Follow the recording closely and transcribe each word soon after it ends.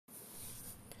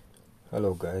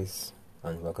Hello, guys,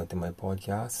 and welcome to my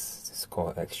podcast. It's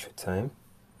called Extra Time.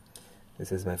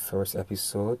 This is my first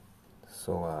episode.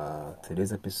 So,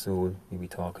 today's episode, we'll be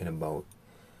talking about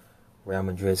Real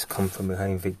Madrid's come from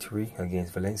behind victory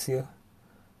against Valencia,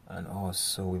 and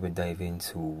also we will dive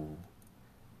into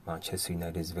Manchester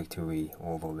United's victory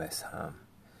over West Ham.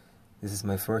 This is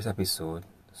my first episode,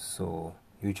 so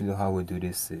usually how we do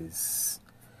this is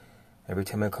every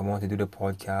time I come on to do the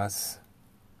podcast,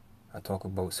 I talk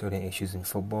about certain issues in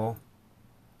football.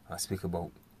 I speak about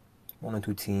one or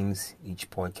two teams each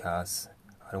podcast.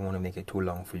 I don't want to make it too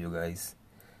long for you guys.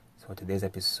 So today's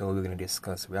episode, we're going to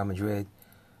discuss Real Madrid,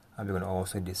 and we're going to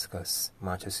also discuss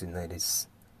Manchester United's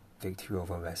victory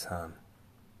over West Ham.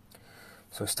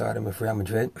 So starting with Real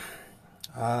Madrid,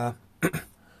 they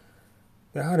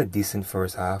had a decent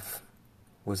first half.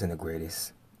 Wasn't the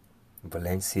greatest.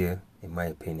 Valencia, in my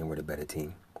opinion, were the better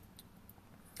team.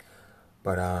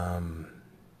 But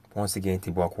once again,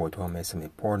 Thibaut Courtois made some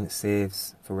important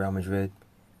saves for Real Madrid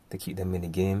to keep them in the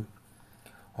game.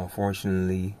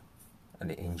 Unfortunately,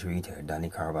 the injury to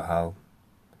Dani Carvajal,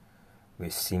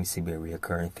 which seems to be a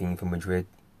recurring theme for Madrid,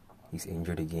 he's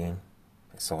injured again.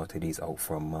 Salted, he's out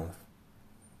for a month.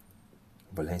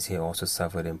 Valencia also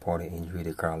suffered an important injury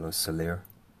to Carlos Soler.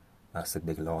 That's a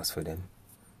big loss for them.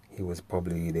 He was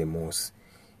probably their most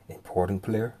important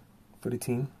player for the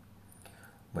team.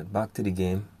 But back to the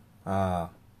game. So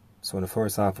in the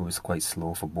first half, it was quite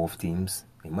slow for both teams.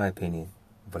 In my opinion,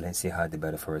 Valencia had the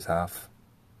better first half.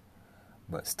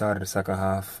 But started the second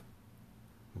half,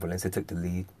 Valencia took the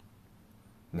lead.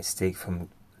 Mistake from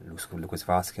Lucas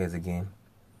Vazquez again.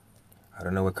 I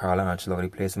don't know what Carlo Ancelotti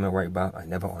placed him at right back. I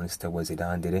never understood why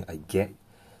Zidane did it. I get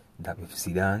that with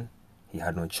Zidane, he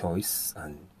had no choice.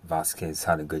 And Vazquez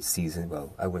had a good season.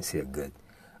 Well, I wouldn't say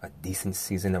a decent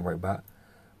season at right back.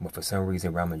 But for some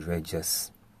reason, Real Madrid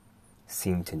just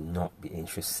seemed to not be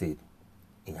interested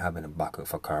in having a backup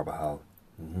for Carvajal,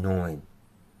 knowing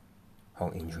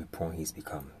how injury prone he's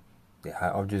become. They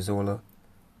had Odriozola,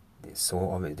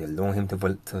 they loaned him to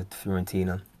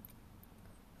Fiorentina.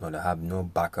 Now they have no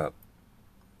backup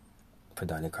for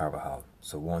Dani Carvajal.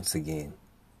 So once again,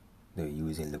 they're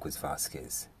using Lucas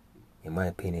Vazquez. In my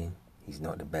opinion, he's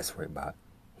not the best right back.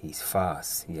 He's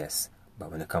fast, yes, but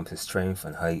when it comes to strength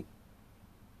and height,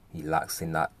 he lacks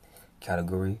in that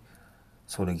category.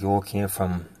 So the goal came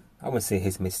from, I wouldn't say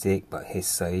his mistake, but his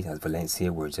side, as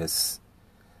Valencia were just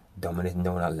dominating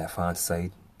on that left-hand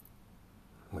side.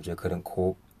 Madrid couldn't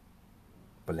cope.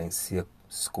 Valencia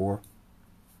score.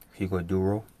 Hugo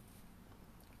Duro,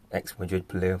 ex-Madrid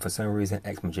player. For some reason,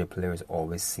 ex-Madrid players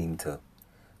always seem to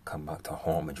come back to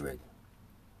haunt Madrid.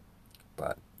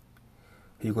 But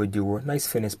Hugo Duro, nice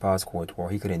finish past Courtois.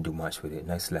 He couldn't do much with it.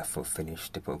 Nice left foot finish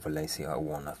to put Valencia at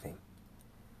 1-0.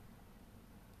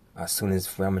 As soon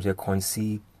as Real Madrid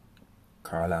concede,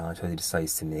 Carlo Ancelotti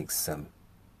decides to make some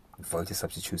vital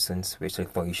substitutions, which I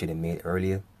thought he should have made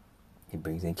earlier. He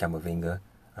brings in Camavinga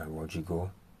and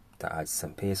Rodrigo to add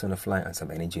some pace on the flank and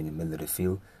some energy in the middle of the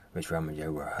field, which Real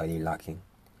Madrid were highly lacking.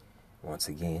 Once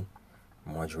again,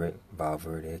 Modric,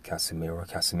 Valverde, Casemiro.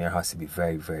 Casemiro has to be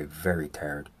very, very, very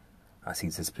tired, as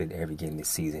he's just played every game this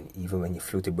season. Even when he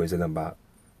flew to Brazil and back,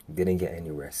 didn't get any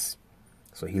rest.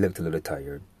 So he looked a little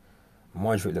tired.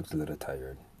 Modric looked a little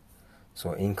tired.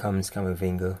 So in comes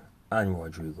Camavinga and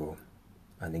Rodrigo,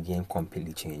 and the game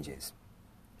completely changes.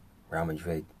 Real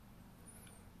Madrid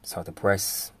start to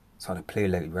press, start to play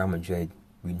like Real Madrid.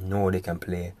 We know they can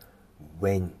play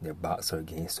when their backs are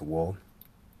against the wall.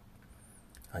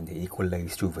 And they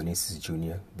equalize through Vinicius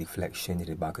Jr. deflection to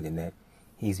the back of the net.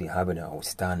 He's been having an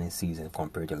outstanding season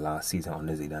compared to last season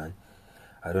under Zidane.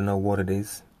 I don't know what it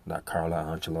is that Carlo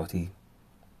Ancelotti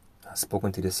has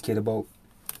spoken to this kid about,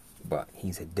 but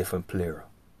he's a different player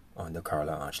under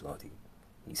Carlo Ancelotti.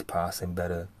 He's passing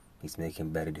better. He's making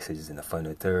better decisions in the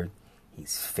final third.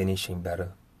 He's finishing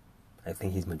better. I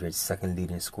think he's Madrid's second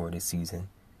leading scorer this season,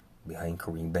 behind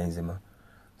Karim Benzema.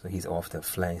 So he's off to a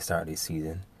flying start this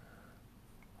season.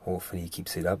 Hopefully he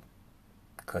keeps it up,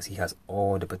 because he has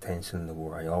all the potential in the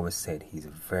world. I always said he's a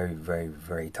very, very,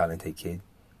 very talented kid.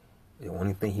 The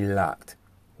only thing he lacked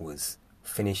was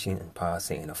finishing and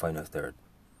passing in the final third.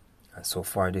 And so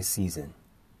far this season,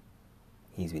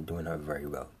 he's been doing that very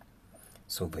well.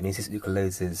 So Vinicius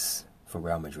equalizes for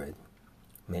Real Madrid,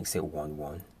 makes it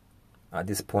 1-1. At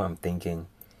this point, I'm thinking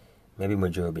maybe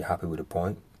Madrid will be happy with the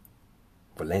point.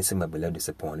 Valencia might be a little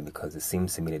disappointed, because it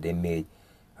seems to me that they made,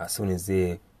 as soon as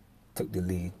they took the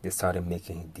lead, they started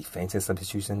making defensive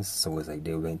substitutions. So it's like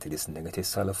they went to this negative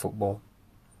style of football,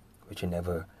 which I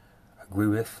never agree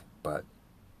with, but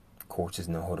coaches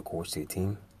know how to coach their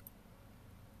team.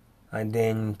 And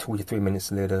then 2 to 3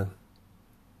 minutes later,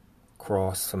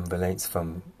 Cross from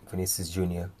Vinicius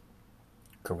Jr.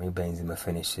 Kareem Benzema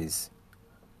finishes.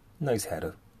 Nice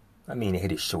header. I mean, it hit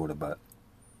his shoulder, but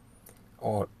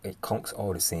it counts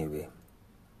all the same way.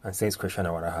 And since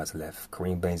Cristiano Ronaldo has left,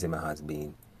 Kareem Benzema has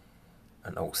been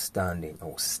an outstanding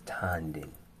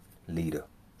leader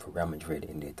for Real Madrid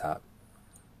in their top.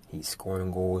 He's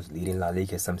scoring goals, leading La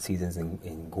Liga some seasons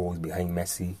in goals behind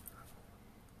Messi.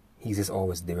 He's just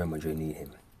always there when Madrid need him.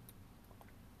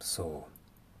 So,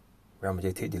 Real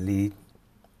Madrid take the lead,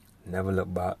 never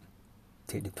look back,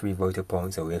 take the 3 vital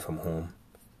points away from home.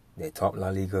 They top La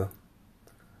Liga.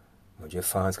 Madrid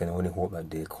fans can only hope that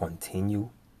they continue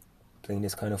playing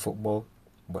this kind of football,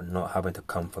 but not having to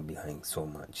come from behind so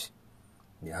much.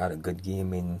 They had a good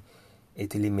game in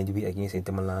Italy midweek against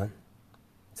Inter Milan.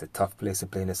 It's a tough place to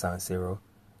play in the San Siro.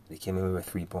 They came away with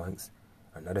 3 points.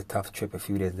 Another tough trip a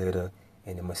few days later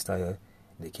in the Mestalla.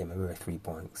 They came away with 3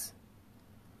 points.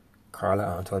 Carlo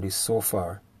Ancelotti so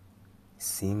far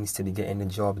seems to be getting the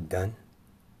job done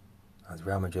as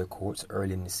Real Madrid coach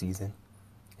early in the season.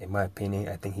 In my opinion,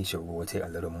 I think he should rotate a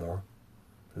little more.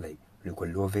 Like Luka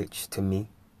Jovic, to me,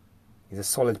 he's a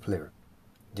solid player.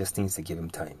 Just needs to give him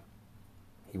time.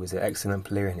 He was an excellent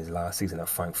player in his last season at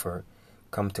Frankfurt.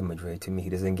 Come to Madrid, to me, he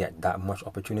doesn't get that much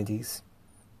opportunities,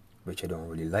 which I don't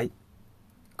really like,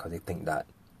 because I think that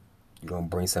you don't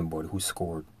bring somebody who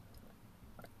scored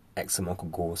X amount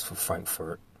of goals for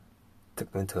Frankfurt, took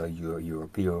them to a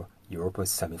Europa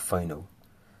semi-final,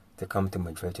 to come to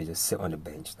Madrid to just sit on the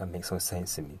bench. That makes no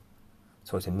sense to me.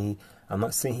 So to me, I'm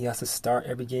not saying he has to start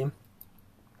every game,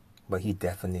 but he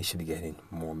definitely should be getting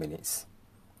more minutes.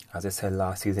 As I said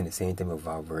last season, the same thing with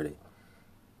Valverde.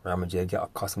 Real Madrid get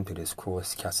accustomed to this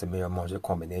Kroos, Casemiro, Modric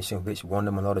combination, which won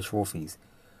them a lot of trophies.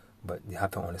 But they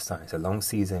have to understand, it's a long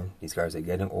season. These guys are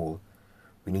getting old.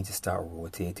 We need to start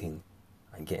rotating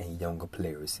and getting younger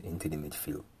players into the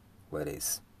midfield. Whether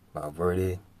it's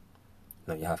Valverde,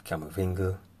 now you have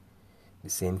Camavinga, the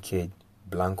same kid,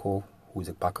 Blanco, who's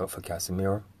a backup for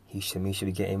Casemiro. He should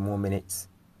be getting more minutes.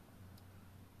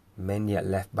 Mendy at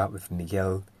left back with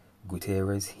Miguel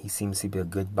Gutierrez. He seems to be a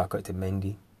good backup to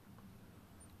Mendy.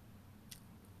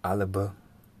 Alaba,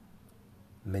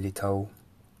 Militao.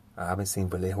 I haven't seen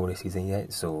Vallejo this season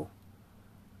yet, so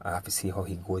I have to see how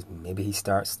he goes. Maybe he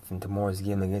starts in tomorrow's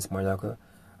game against Mallorca.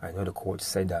 I know the coach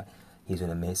said that he's going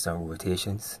to make some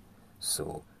rotations,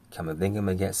 so Camavinga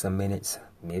may get some minutes.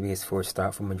 Maybe his first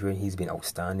start for Madrid. He's been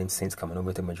outstanding since coming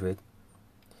over to Madrid,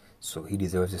 so he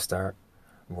deserves to start.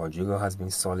 Rodrigo has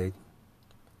been solid.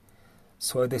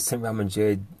 So I just think Real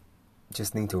Madrid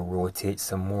just need to rotate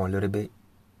some more a little bit,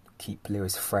 keep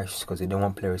players fresh, because they don't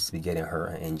want players to be getting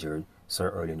hurt and injured so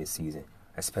early in the season,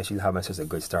 especially having such a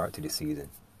good start to the season.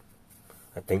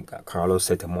 I think that Carlos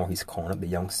said tomorrow he's calling up the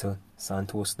youngster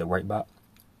Santos, the right back.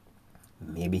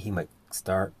 Maybe he might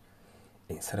start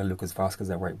instead of Lucas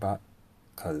Vazquez at right back,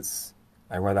 because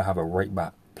I'd rather have a right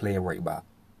back play a right back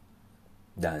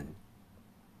than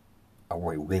a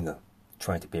right winger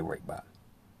trying to play right back.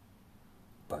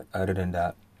 But other than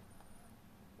that,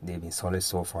 they've been solid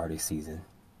so far this season.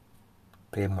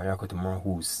 Play Mallorca tomorrow,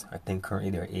 who's I think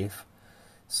currently they're 8th,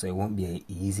 so it won't be an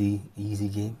easy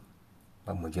game.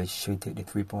 But Madrid should take the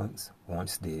 3 points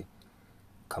once they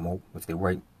come out with the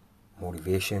right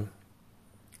motivation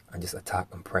and just attack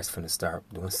and press from the start.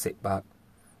 Don't sit back.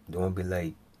 Don't be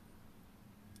like,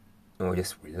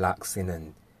 just relaxing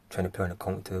and trying to play on the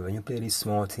counter. When you play these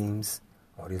small teams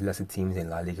or these lesser teams in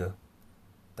La Liga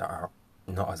that are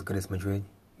not as good as Madrid,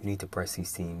 you need to press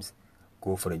these teams,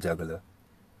 go for the jugular,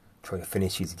 try to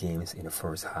finish these games in the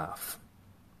first half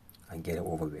and get it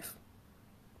over with.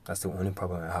 That's the only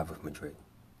problem I have with Madrid.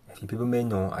 If you people may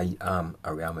know, I am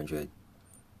a Real Madrid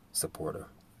supporter.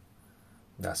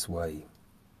 That's why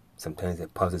sometimes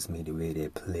it puzzles me the way they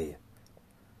play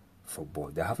football.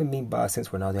 They haven't been bad since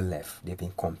Ronaldo left. They've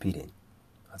been competing.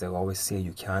 As I always say,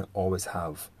 you can't always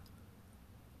have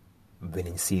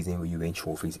winning season where you win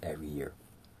trophies every year.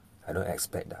 I don't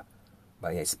expect that.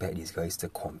 But I expect these guys to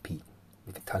compete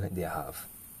with the talent they have.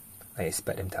 I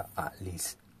expect them to at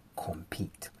least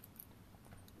compete.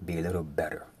 Be a little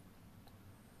better.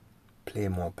 Play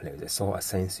more players. I saw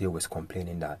Asensio was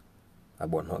complaining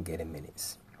about not getting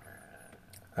minutes.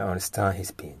 I understand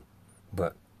his pain.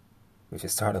 But with the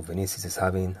start of Vinicius is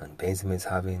having and Benzema is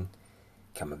having,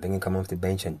 Camavinga coming off the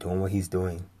bench and doing what he's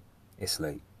doing, it's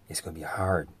going to be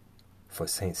hard for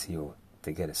Asensio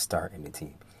to get a start in the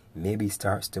team. Maybe he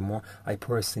starts tomorrow. I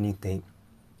personally think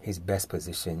his best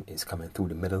position is coming through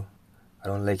the middle. I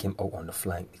don't like him out on the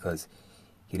flank because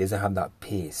he doesn't have that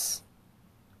pace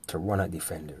to run at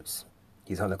defenders.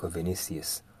 He's not like a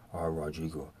Vinicius or a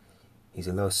Rodrigo. He's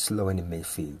a little slow in the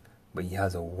midfield. but he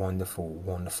has a wonderful,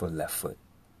 wonderful left foot,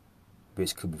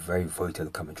 which could be very vital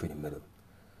coming through the middle.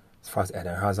 As far as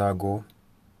Eden Hazard go,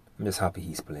 I'm just happy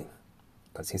he's playing.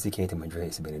 Because since he came to Madrid,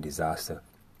 it's been a disaster.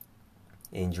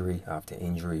 Injury after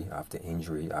injury after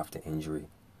injury after injury.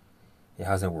 It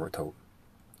hasn't worked out.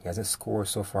 He hasn't scored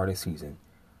so far this season.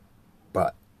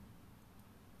 But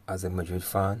as a Madrid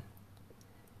fan,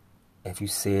 if you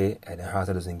say Eden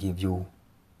Hazard doesn't give you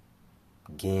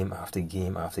game after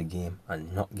game after game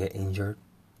and not get injured,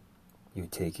 you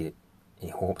take it in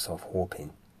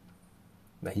hoping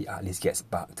that he at least gets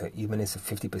back to even if it's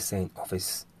 50% of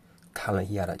his talent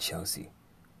he had at Chelsea.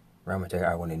 Real Madrid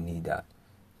are going to need that,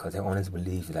 because I honestly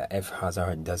believe that if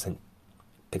Hazard doesn't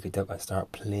pick it up and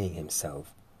start playing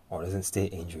himself, or doesn't stay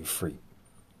injury free,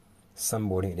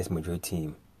 somebody in this Madrid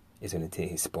team is going to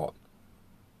take his spot,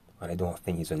 and I don't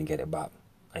think he's going to get it back,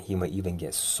 and he might even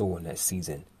get sold next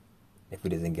season if he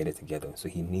doesn't get it together. So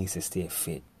he needs to stay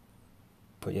fit.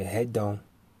 Put your head down,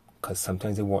 because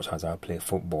sometimes you watch Hazard play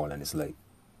football and it's like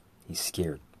he's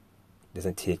scared.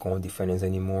 Doesn't take on defenders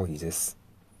anymore. He just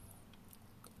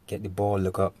get the ball,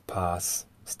 look up, pass,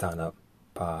 stand up,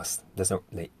 pass. Doesn't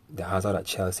like the Hazard at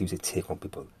Chelsea used to take on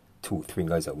people, 2-3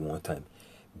 guys at one time.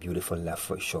 Beautiful left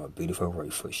foot shot, beautiful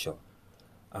right foot shot.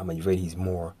 I'm afraid he's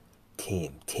more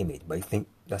timid, but I think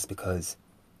that's because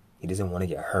he doesn't want to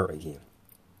get hurt again.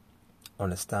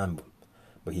 Understandable,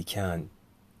 but he can't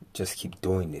just keep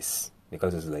doing this,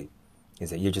 because it's like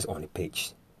you're just on the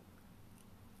pitch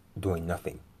doing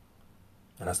nothing,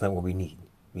 and that's not what we need.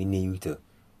 We need you to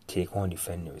take on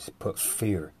defenders, put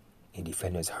fear in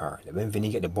defenders' heart. Like when Vinny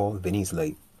get the ball, Vinny's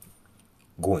like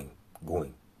going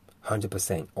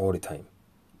 100% all the time.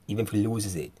 Even if he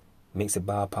loses it, makes a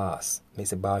bad pass,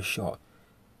 makes a bad shot,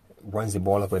 runs the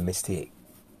ball up by mistake,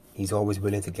 he's always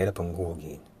willing to get up and go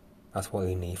again. That's what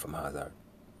we need from Hazard.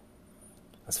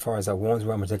 As far as I want,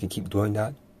 Real Madrid can keep doing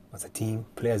that as a team,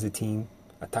 play as a team,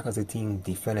 attack as a team,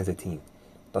 defend as a team.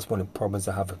 That's one of the problems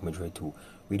I have with Madrid too.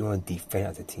 We don't defend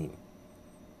as a team.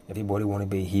 Everybody want to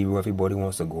be a hero, everybody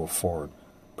wants to go forward.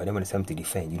 But then when it's time to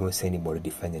defend, you don't see anybody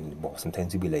defending the ball.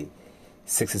 Sometimes you be like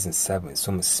 6s and 7s,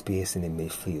 so much space in the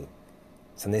midfield.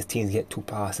 Sometimes teams get 2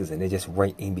 passes and they're just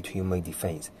right in between my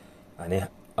defense. And then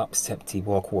upset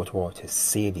Thibaut Courtois to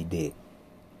save the day.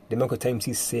 The amount of times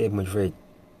he saved Madrid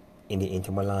in the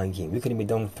Inter Milan game, we could have been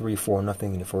down 3-4-0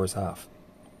 in the first half.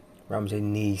 Real Madrid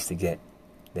needs to get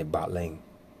their back line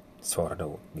sorted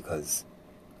out, because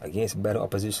against better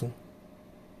opposition,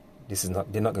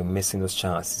 they're not going to miss those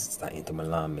chances that Inter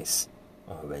Milan miss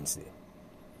on Wednesday.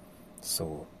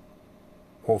 So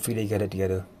hopefully they get it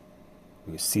together.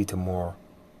 We'll see tomorrow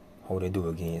how they do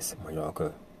against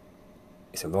Mallorca.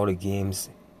 It's a lot of games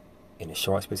in a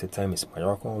short space of time. It's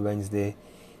Mallorca on Wednesday,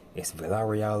 it's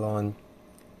Villarreal on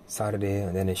Saturday,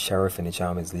 and then it's Sheriff in the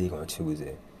Champions League on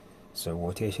Tuesday. So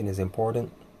rotation is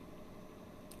important,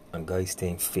 and guys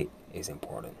staying fit is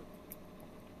important.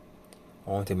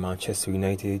 On to Manchester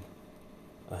United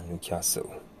and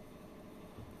Newcastle.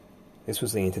 This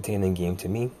was an entertaining game to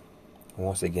me.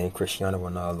 Once again, Cristiano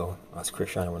Ronaldo, as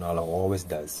Cristiano Ronaldo always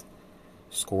does,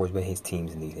 scores when his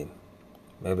teams need him.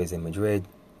 Whether it's in Madrid,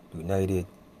 United,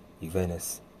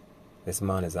 Juventus, this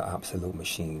man is an absolute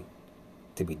machine.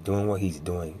 To be doing what he's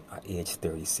doing at age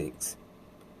 36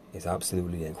 is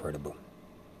absolutely incredible.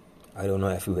 I don't know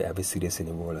if we will ever see this in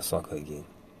the world of soccer again.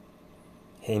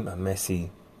 Him and Messi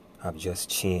have just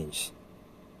changed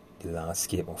the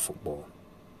landscape of football.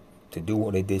 To do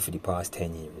what they did for the past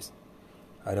 10 years,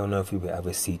 I don't know if we will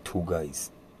ever see 2 guys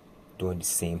doing the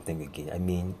same thing again. I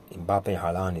mean, Mbappe and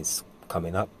Haaland is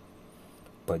coming up,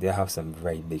 but they have some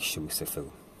very big shoes to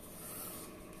fill.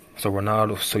 So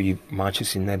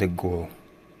Manchester United go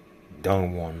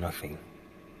down 1-0.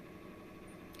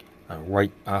 And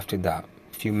right after that,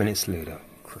 a few minutes later,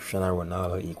 Cristiano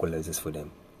Ronaldo equalizes for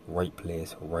them. Right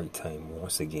place, right time.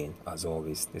 Once again, as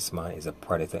always, this man is a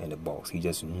predator in the box. He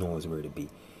just knows where to be.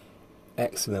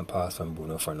 Excellent pass from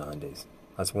Bruno Fernandes.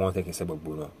 That's one thing I can say about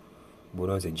Bruno.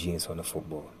 Bruno is a genius on the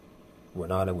football.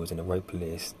 Ronaldo was in the right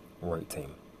place, right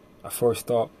time. At first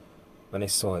thought, when I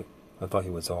saw it, I thought he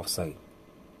was offside.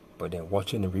 But then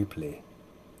watching the replay,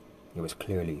 it was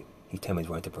clearly he timed his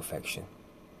right to perfection.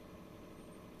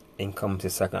 In comes the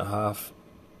second half.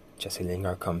 Jesse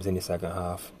Lingard comes in the second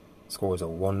half, scores a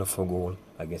wonderful goal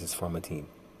against his former team.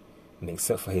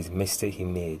 Makes up for his mistake he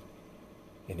made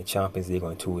in the Champions League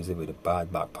on Tuesday with a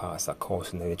bad back pass that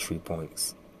cost United 3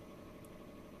 points.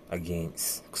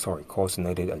 Cost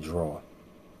United a draw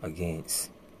against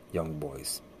Young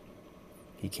Boys.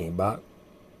 He came back,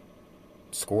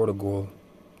 scored a goal,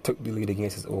 took the lead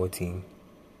against his old team,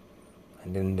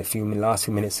 and then the last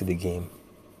few minutes of the game,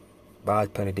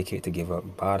 Bad penalty kick to give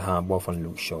up. Bad handball from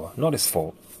Luke Shaw. Not his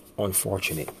fault.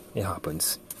 Unfortunate. It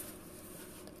happens.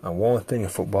 And one thing in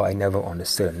football I never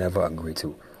understood and never agreed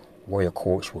to, where your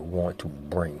coach would want to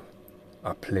bring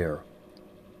a player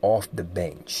off the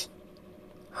bench,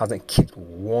 hasn't kicked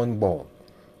one ball,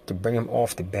 to bring him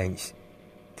off the bench,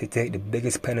 to take the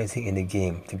biggest penalty in the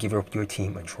game, to give up your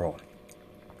team a draw.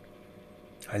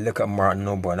 I look at Martin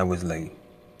Noble and I was like,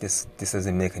 this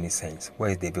doesn't make any sense. Why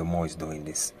is David Moyes doing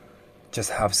this?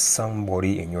 Just have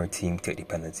somebody in your team take the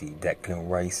penalty. Declan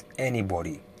Rice,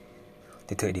 anybody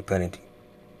to take the penalty.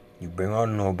 You bring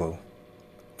on Noble,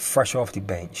 fresh off the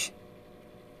bench,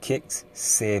 kicked,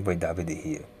 saved by David De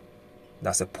Gea.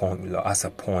 That's a point. That's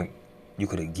a point you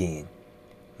could have gained.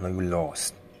 Now you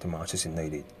lost to Manchester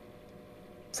United.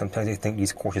 Sometimes I think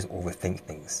these coaches overthink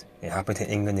things. It happened to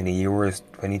England in the Euros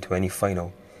 2020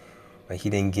 final when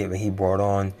he brought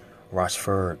on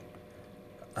Rashford,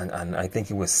 and I think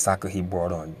it was Saka he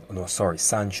brought on. No, sorry,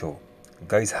 Sancho.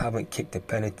 Guys haven't kicked the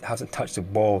penalty, hasn't touched the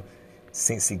ball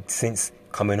since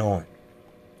coming on,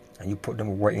 and you put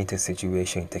them right into a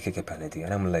situation to kick a penalty,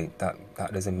 and I'm like, that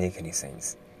doesn't make any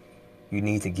sense. You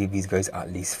need to give these guys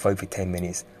at least 5 to 10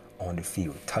 minutes on the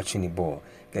field, touching the ball,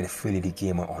 get a feel of the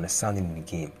game, or understanding the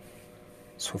game.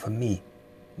 So for me,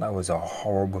 that was a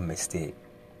horrible mistake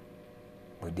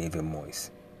with David Moyes.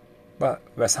 But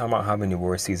West Ham aren't having the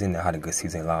worst season. They had a good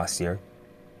season last year.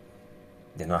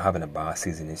 They're not having a bad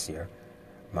season this year.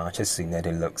 Manchester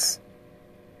United looks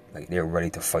like they're ready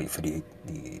to fight for the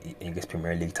English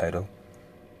Premier League title.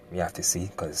 We have to see,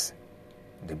 because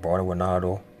they brought in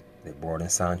Ronaldo, they brought in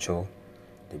Sancho,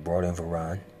 they brought in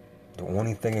Varane. The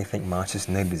only thing I think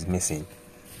Manchester United is missing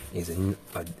is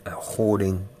a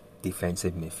holding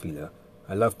defensive midfielder.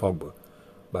 I love Pogba,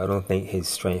 but I don't think his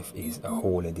strength is a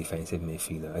holding defensive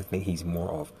midfielder. I think he's more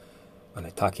of an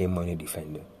attacking minded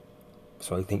defender.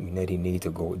 So I think United need to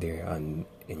go there, and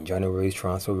in January's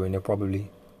transfer window probably,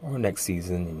 or next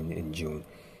season in June,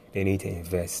 they need to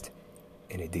invest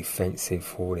in a defensive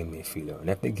holding midfielder. And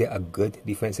if they get a good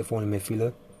defensive holding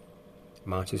midfielder,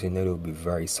 Manchester United will be a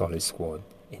very solid squad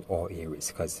in all areas,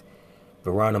 because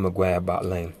Varane and Maguire back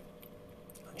line,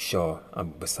 Shaw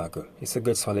and Bissaka, it's a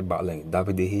good solid back line.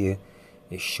 David De Gea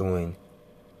is showing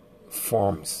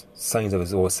signs of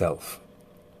his old self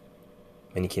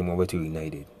when he came over to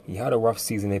United. He had a rough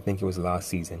season, I think it was last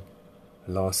season.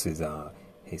 Lost his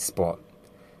spot,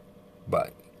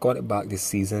 but got it back this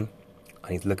season,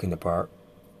 and he's looking the part.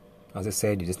 As I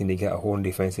said, you just need to get a whole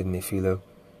defensive midfielder,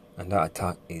 and that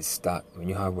attack is stacked. When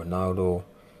you have Ronaldo,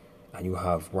 and you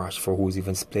have Rashford, who's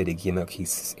even split the game like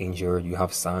he's injured. You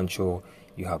have Sancho,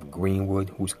 you have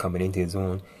Greenwood, who's coming into his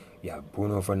own. You have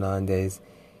Bruno Fernandes.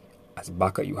 As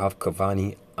backup, you have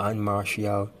Cavani and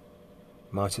Martial.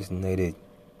 Manchester United,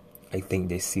 I think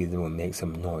this season will make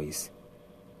some noise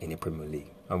in the Premier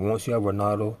League. And once you have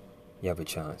Ronaldo, you have a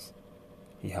chance.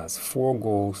 He has 4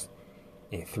 goals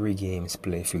in 3 games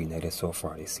played for United so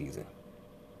far this season.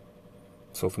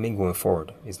 So for me going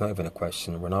forward, it's not even a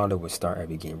question. Ronaldo will start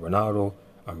every game. Ronaldo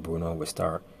and Bruno will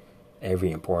start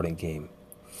every important game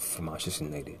for Manchester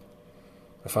United.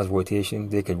 As far as rotation,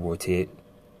 they could rotate.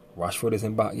 Rashford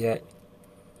isn't back yet,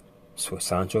 so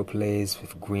Sancho plays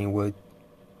with Greenwood.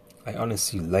 I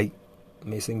honestly like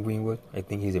Mason Greenwood. I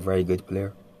think he's a very good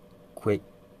player. Quick,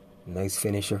 nice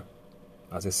finisher.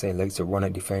 As I say, likes to run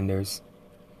at defenders.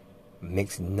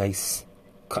 Makes nice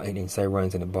cutting inside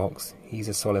runs in the box. He's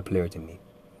a solid player to me.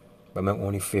 But my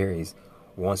only fear is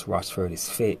once Rashford is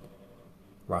fit,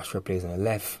 Rashford plays on the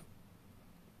left,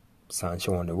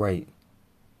 Sancho on the right,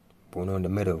 Bruno in the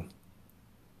middle,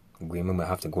 Greenwood might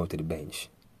have to go to the bench.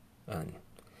 And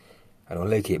I don't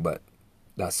like it, but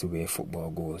that's the way football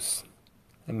goes.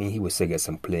 I mean, he will still get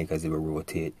some play because they will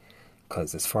rotate.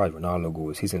 Because as far as Ronaldo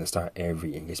goes, he's going to start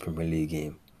every English Premier League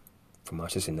game for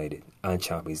Manchester United and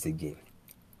Champions League game.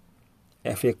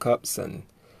 FA Cups and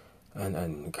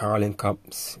Carling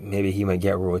Cups, maybe he might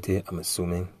get rotated. I'm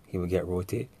assuming he will get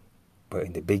rotated. But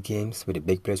in the big games, where the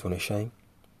big players want to shine,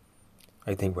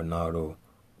 I think Ronaldo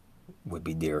would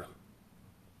be there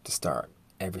to start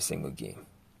every single game.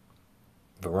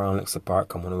 Varane looks apart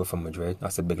coming over from Madrid.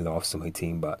 That's a big loss to my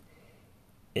team, but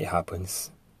it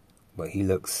happens. But he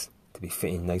looks to be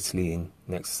fitting nicely in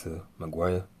next to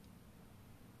Maguire.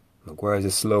 Maguire's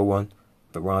a slow one,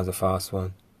 Varane's a fast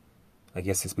one. I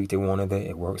guess this week they wanted it.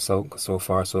 It works out. So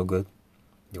far, so good.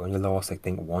 They only lost, I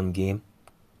think, 1 game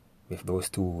with those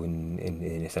two in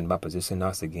a centre-back position.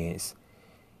 That's against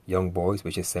Young Boys,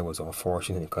 which I said was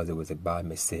unfortunate because it was a bad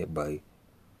mistake by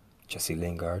Jesse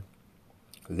Lingard.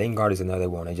 Lingard is another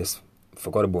one. I just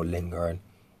forgot about Lingard.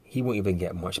 He won't even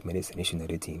get much minutes in this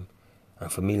United team.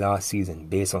 And for me last season,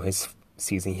 based on his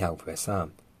season he had with West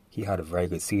Ham, he had a very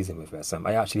good season with West Ham.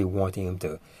 I actually wanted him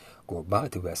to go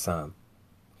back to West Ham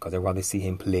because I'd rather see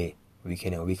him play week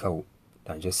in and week out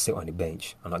than just sit on the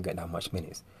bench and not get that much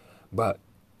minutes. But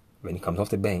when he comes off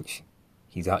the bench,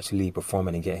 he's actually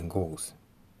performing and getting goals.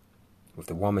 With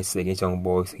the one mistake against Young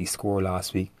Boys, he scored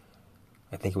last week.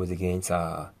 I think it was against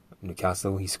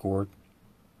Newcastle he scored.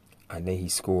 And then he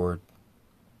scored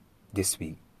this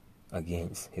week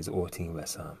against his old team,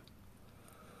 West Ham.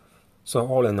 So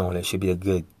all in all, it should be a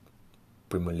good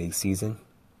Premier League season.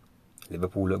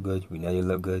 Liverpool look good, United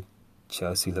look good,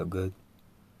 Chelsea look good.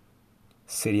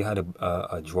 City had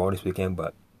a draw this weekend,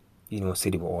 but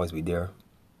City will always be there.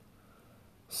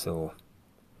 So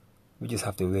we just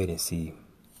have to wait and see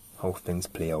how things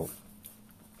play out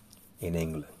in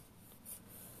England.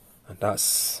 And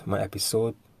that's my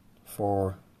episode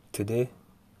for today.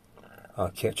 I'll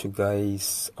catch you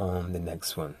guys on the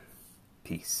next one.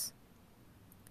 Peace.